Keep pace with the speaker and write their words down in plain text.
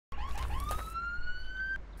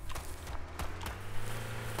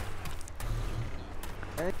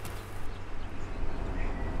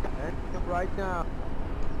right now.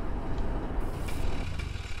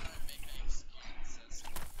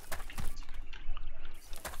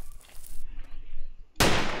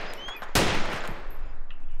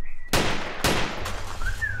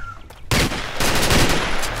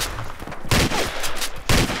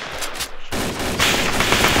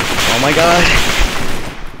 Oh my god!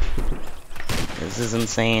 This is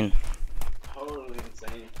insane. Totally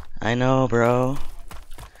insane. I know, bro.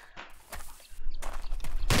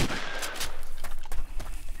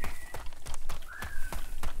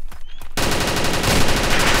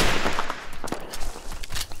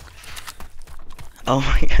 Oh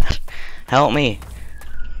my god. Help me.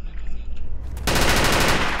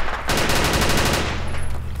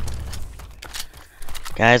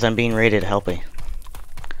 Guys, I'm being raided. Help me.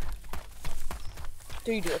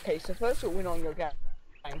 Dude, okay, so first of all, we're not in your gang.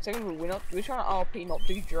 Second of all, we're trying to RP, not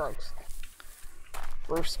do drugs.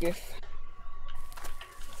 Bro, skiff.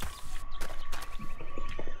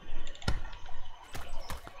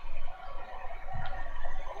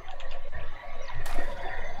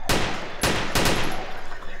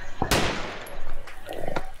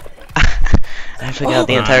 I took out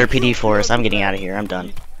the entire PD force. I'm getting out of here. I'm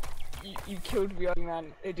done. You killed me,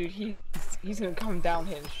 man. Dude, he's gonna come down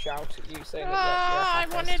here and shout at you saying that I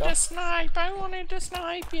wanted to snipe. I wanted to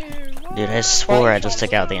snipe you. Dude, I swore I just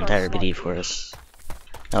took out the entire PD force.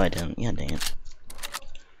 No, I didn't. Yeah, dang it.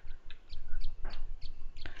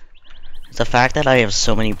 The fact that I have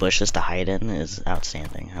so many bushes to hide in is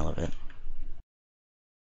outstanding. I love it.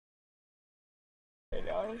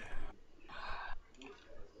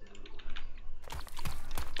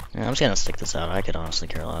 Yeah, I'm just gonna stick this out. I could honestly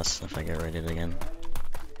care less if I get raided again.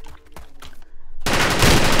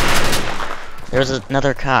 There's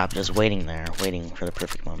another cop just waiting there, waiting for the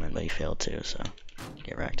perfect moment, but he failed to, so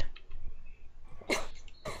get wrecked.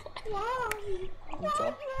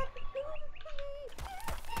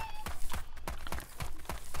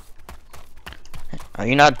 Are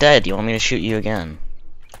you not dead? Do you want me to shoot you again?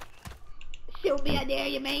 Shoot me, I dare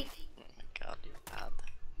you, mate. Oh my god,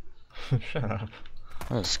 you're bad. Shut up.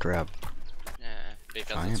 What a scrub. Yeah,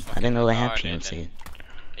 because Fine. it's I didn't know they had retarded PMC.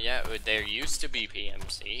 Yeah, there used to be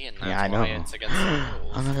PMC, and that's Yeah, I why know. it's against the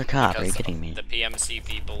rules. Another cop, are you Because kidding me? The PMC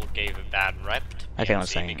people gave a bad rep to Okay, one PMC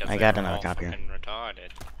second. because I they got were another all cop here. fucking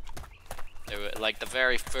retarded. They were like the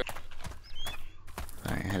very first.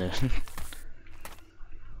 Alright, head in.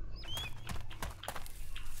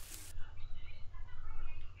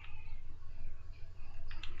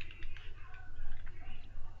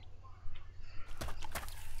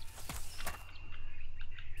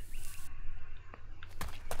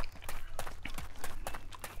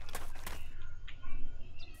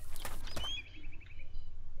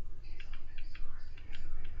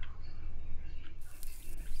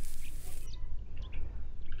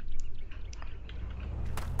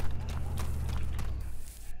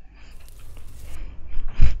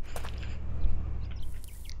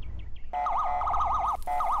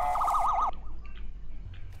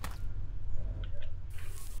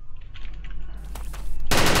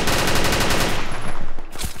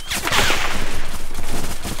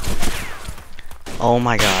 Oh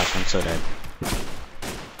my gosh, I'm so dead.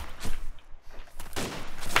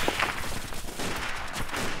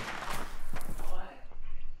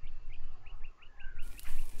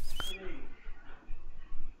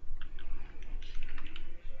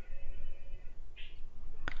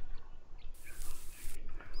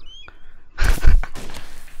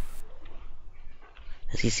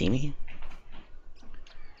 Does he see me?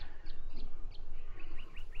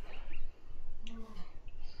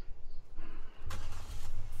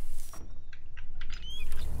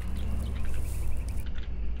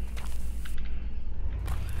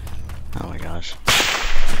 Oh my gosh.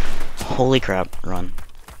 Holy crap, run.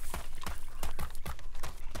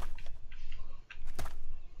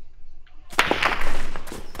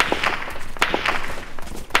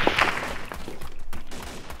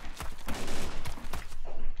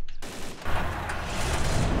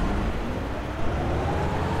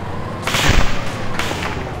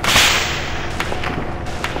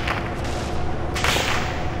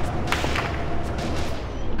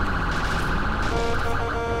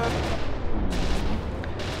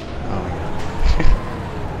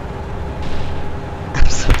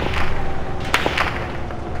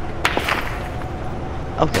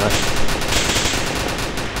 Oh god.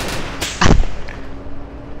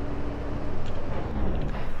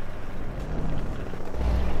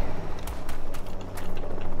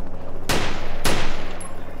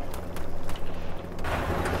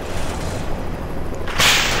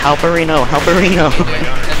 Help Reno, help Reno.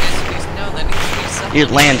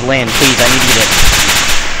 Dude, land, please, I need to get it.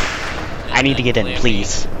 I need to get in,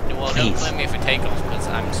 please. Well, don't blame me for takeoff because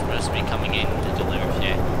I'm supposed to be coming in to deliver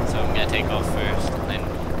shit. So I'm gonna take off first, and then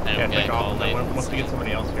I'm gonna call in. Once we get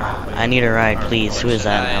somebody else here, I need a ride, please. Who is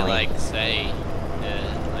that, Ellie? Like say,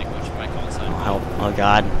 like what should I call it? Oh, help! Oh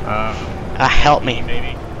God! Help me!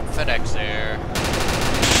 Maybe FedEx there.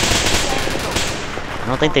 I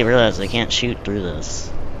don't think they realize they can't shoot through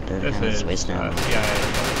this. They're kind of wasting ammo.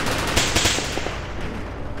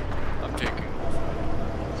 I'm taking.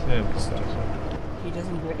 He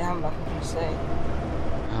doesn't go down like you say.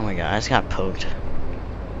 Oh my God! I just got poked.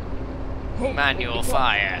 Hey, Manual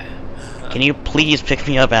fire. Can you please pick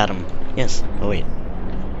me up, Adam? Yes. Oh wait.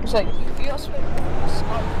 It's like you also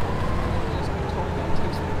Scott.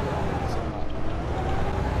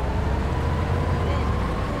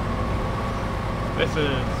 This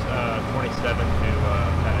is 27 to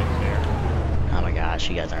FedEx here. Oh my gosh!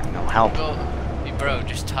 You guys aren't no help. Hey bro,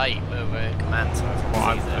 just type over command so I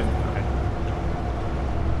can see them.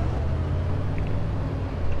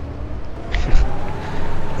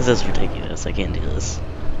 This is ridiculous. I can't do this.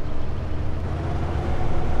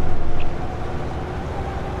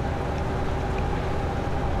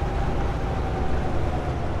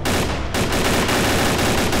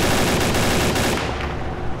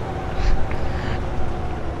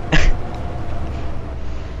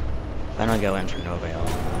 I don't go in for no avail.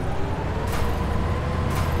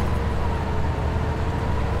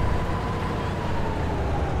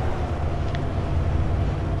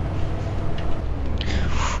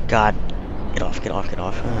 God, get off, get off, get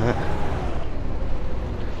off.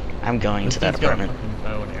 I'm going to that apartment.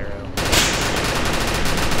 Bow and arrow.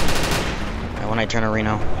 And when I turn a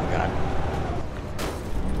Reno, oh God,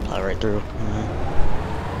 plow right through.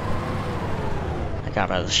 I got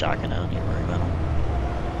by the shotgun. I don't need to worry about him.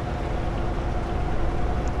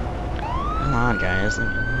 Come on, guys. Let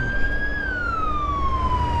me alone.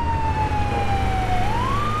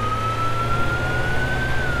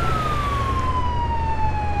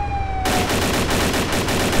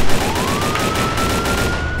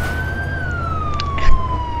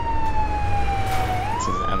 This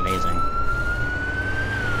is amazing.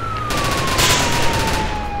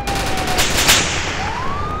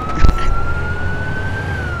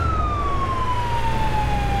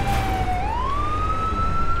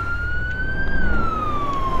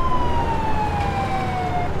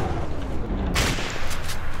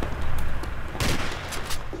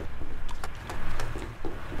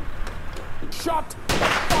 Shut the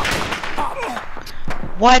fuck up!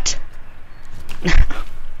 What?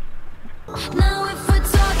 No.